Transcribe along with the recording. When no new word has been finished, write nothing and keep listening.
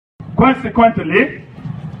Consequently,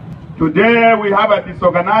 today we have a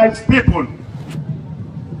disorganized people,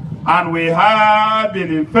 and we have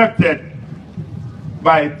been infected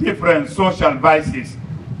by different social vices,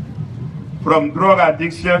 from drug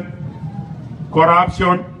addiction,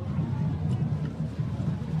 corruption,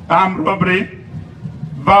 armed robbery,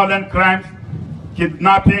 violent crimes,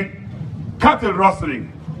 kidnapping, cattle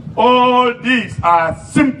rustling. All these are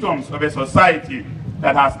symptoms of a society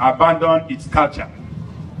that has abandoned its culture.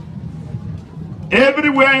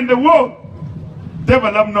 Everywhere in the world,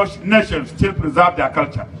 developed nations still preserve their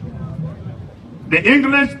culture. The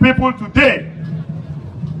English people today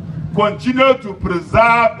continue to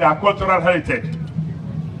preserve their cultural heritage.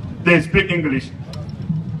 They speak English.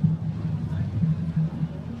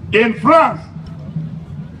 In France,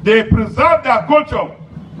 they preserve their culture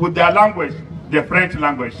with their language, the French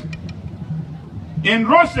language. In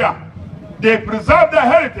Russia, they preserve their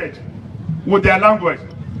heritage with their language,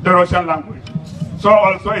 the Russian language. So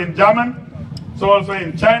also in Germany, so also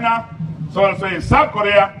in China, so also in South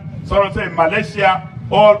Korea, so also in Malaysia,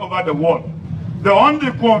 all over the world. The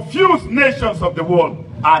only confused nations of the world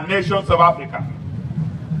are nations of Africa.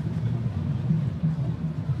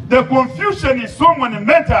 The confusion is so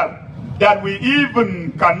monumental that we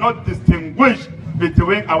even cannot distinguish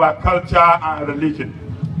between our culture and religion.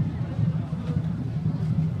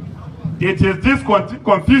 It is this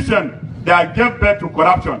confusion that gave birth to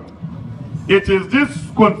corruption. It is this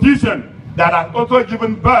confusion that has also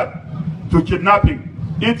given birth to kidnapping.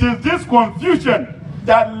 It is this confusion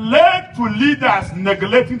that led to leaders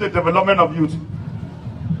neglecting the development of youth.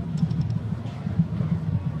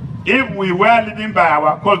 If we were living by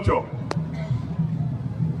our culture,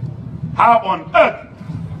 how on earth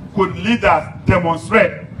could leaders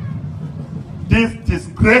demonstrate this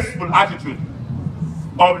disgraceful attitude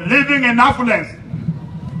of living in affluence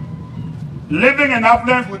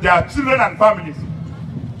with their children and families,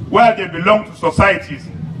 where they belong to societies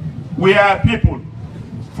where people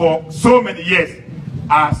for so many years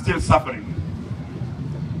are still suffering?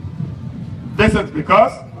 This is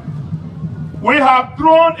because we have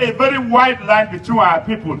drawn a very wide line between our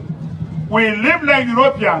people. We live like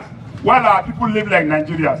Europeans, while our people live like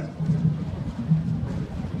Nigerians.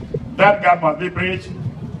 That gap must be bridged.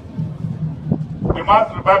 We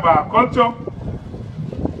must revive our culture.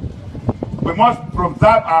 We must preserve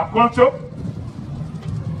our culture.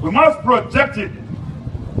 We must project it.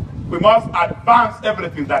 We must advance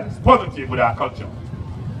everything that is positive with our culture.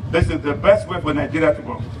 This is the best way for Nigeria to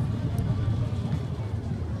go.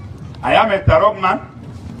 I am a Tarok man.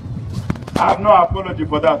 I have no apology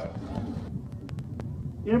for that.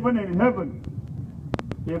 Even in heaven,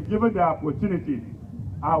 if given the opportunity,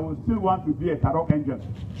 I will still want to be a Tarok angel.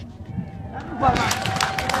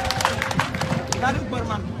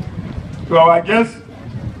 To our guests,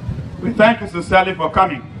 we thank you sincerely for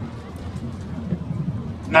coming.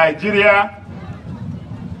 Nigeria,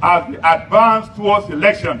 as we advance towards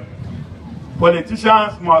election,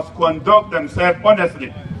 politicians must conduct themselves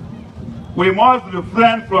honestly. We must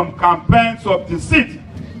refrain from campaigns of deceit.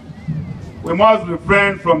 We must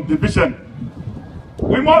refrain from division.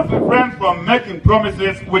 We must refrain from making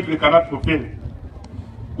promises which we cannot fulfill.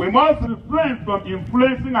 We must refrain from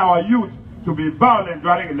influencing our youth to be violent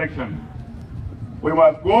during elections. We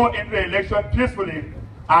must go into the election peacefully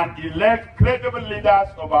and elect credible leaders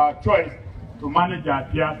of our choice to manage the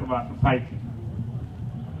affairs of our society.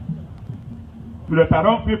 To the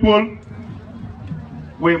Tarok people,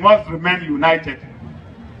 we must remain united.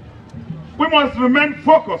 We must remain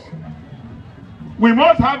focused. We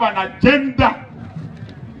must have an agenda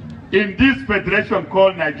in this federation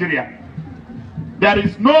called Nigeria. There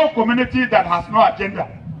is no community that has no agenda.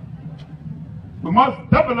 We must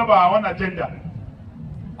develop our own agenda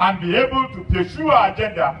and be able to pursue our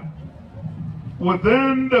agenda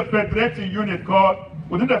within the federating unit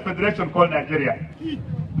within the federation called Nigeria.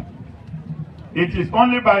 It is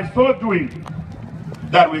only by so doing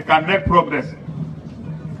that we can make progress.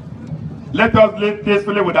 Let us live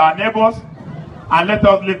peacefully with our neighbors, and let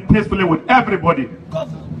us live peacefully with everybody.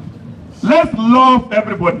 Let's love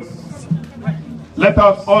everybody. Let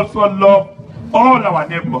us also love all our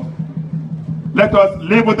neighbors. Let us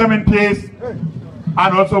live with them in peace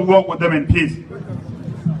and also work with them in peace.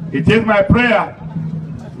 It is my prayer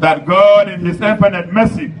that God in His infinite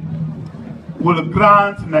mercy will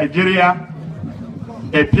grant Nigeria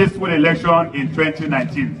a peaceful election in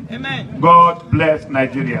 2019. Amen. God bless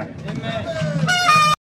Nigeria. Amen.